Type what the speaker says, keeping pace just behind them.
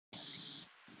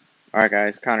All right,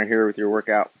 guys, Connor here with your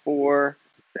workout for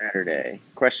Saturday.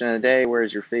 Question of the day: where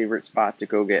is your favorite spot to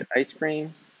go get ice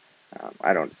cream?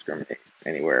 I don't discriminate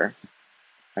anywhere.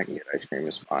 I can get ice cream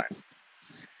is fine.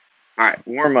 All right,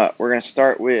 warm up. We're going to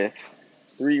start with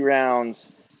 3 rounds,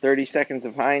 30 seconds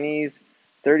of high knees,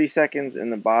 30 seconds in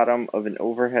the bottom of an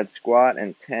overhead squat,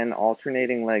 and 10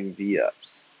 alternating leg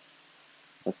V-ups.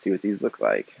 Let's see what these look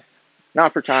like.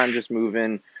 Not for time, just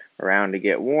moving around to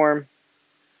get warm.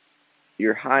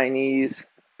 Your high knees,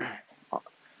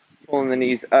 pulling the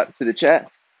knees up to the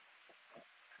chest,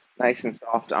 nice and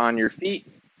soft on your feet.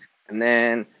 And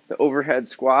then the overhead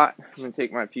squat, I'm going to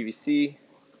take my PVC.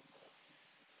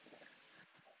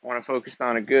 I want to focus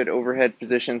on a good overhead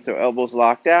position so elbows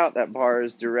locked out. That bar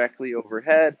is directly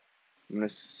overhead. I'm going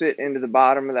to sit into the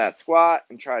bottom of that squat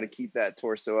and try to keep that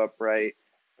torso upright.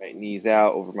 Right knees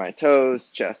out over my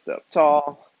toes, chest up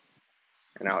tall.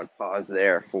 And I would pause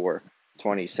there for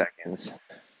 20 seconds.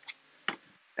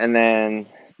 And then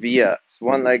V-ups,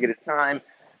 one leg at a time,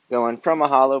 going from a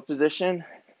hollow position.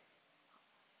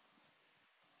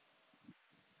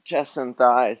 Chest and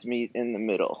thighs meet in the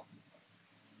middle.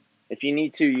 If you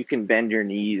need to, you can bend your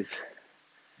knees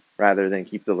rather than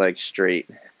keep the legs straight.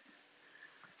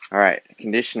 All right,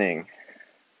 conditioning.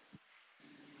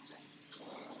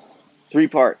 3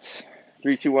 parts.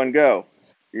 3, 2, 1, go.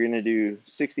 You're going to do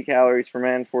 60 calories for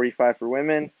men, 45 for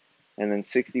women, and then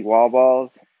 60 wall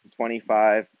balls,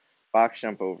 25 box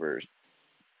jump overs.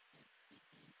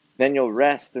 Then you'll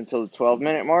rest until the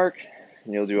 12-minute mark,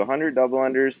 and you'll do 100 double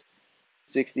unders,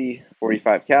 60,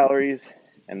 45 calories,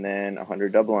 and then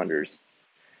 100 double unders.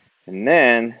 And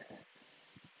then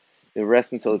you'll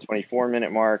rest until the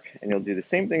 24-minute mark, and you'll do the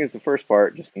same thing as the first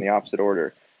part, just in the opposite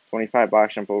order. 25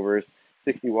 box jump overs,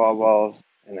 60 wall balls,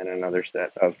 and then another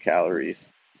set of calories.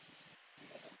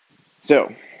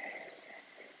 So,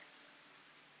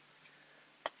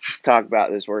 let's talk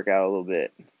about this workout a little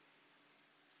bit.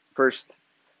 First,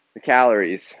 the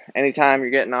calories. Anytime you're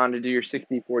getting on to do your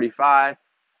 60-45,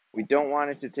 we don't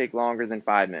want it to take longer than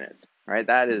 5 minutes. All right,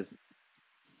 that is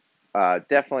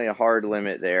definitely a hard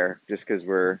limit there, just because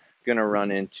we're going to run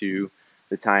into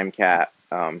the time cap.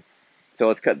 So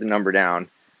let's cut the number down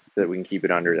so that we can keep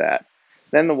it under that.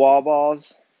 Then the wall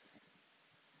balls.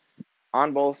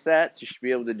 On both sets, you should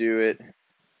be able to do it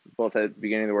both at the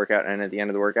beginning of the workout and at the end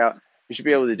of the workout. You should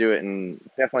be able to do it in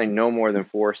definitely no more than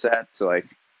 4 sets, so like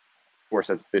 4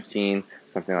 sets of 15,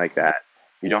 something like that.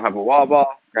 If you don't have a wall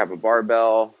ball, grab a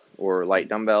barbell or light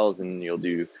dumbbells, and you'll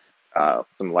do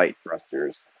some light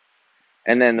thrusters.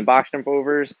 And then the box jump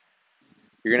overs,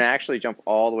 you're going to actually jump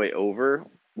all the way over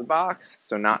the box,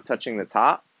 so not touching the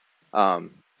top.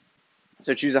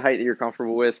 So choose a height that you're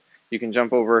comfortable with. You can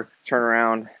jump over, turn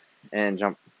around, and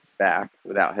jump back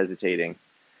without hesitating.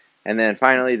 And then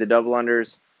finally, the double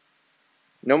unders,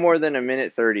 no more than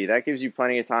 1:30. That gives you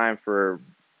plenty of time for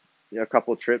a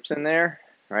couple trips in there.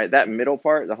 Right, that middle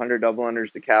part, the 100 double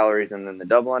unders, the calories, and then the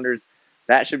double unders,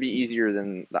 that should be easier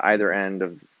than the either end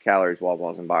of calories, wall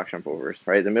balls, and box jump overs.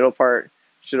 Right, the middle part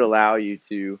should allow you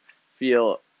to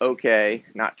feel okay,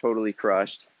 not totally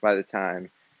crushed by the time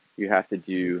you have to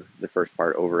do the first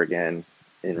part over again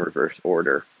in reverse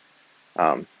order.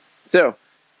 So,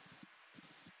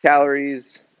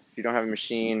 calories, if you don't have a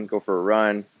machine, go for a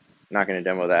run. I'm not going to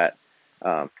demo that.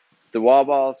 The wall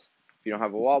balls, if you don't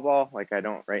have a wall ball, like I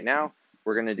don't right now,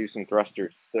 we're going to do some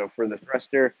thrusters. So for the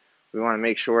thruster, we want to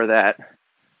make sure that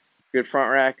good front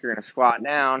rack, you're going to squat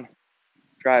down,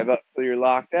 drive up till you're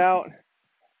locked out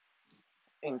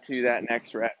into that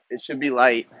next rep. It should be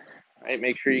light, right?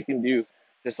 Make sure you can do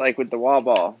just like with the wall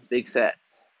ball, big sets.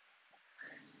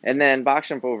 And then box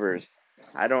jump overs.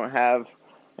 I don't have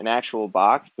an actual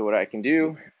box, so what I can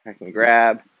do, I can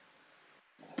grab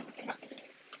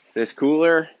this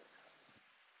cooler,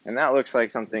 and that looks like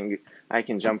something I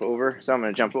can jump over. So I'm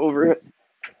going to jump over it,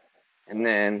 and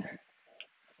then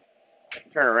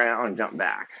turn around and jump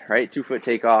back, right? 2-foot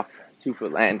takeoff,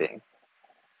 2-foot landing.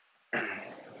 All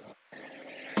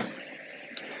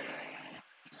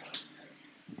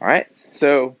right,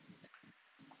 so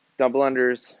double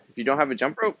unders. If you don't have a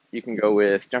jump rope, you can go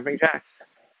with jumping jacks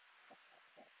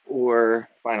or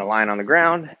find a line on the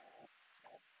ground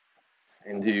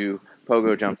and do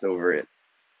pogo jumps over it.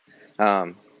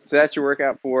 So that's your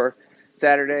workout for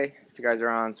Saturday. If you guys are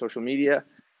on social media,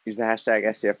 use the hashtag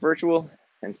SCF Virtual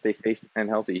and stay safe and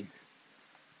healthy.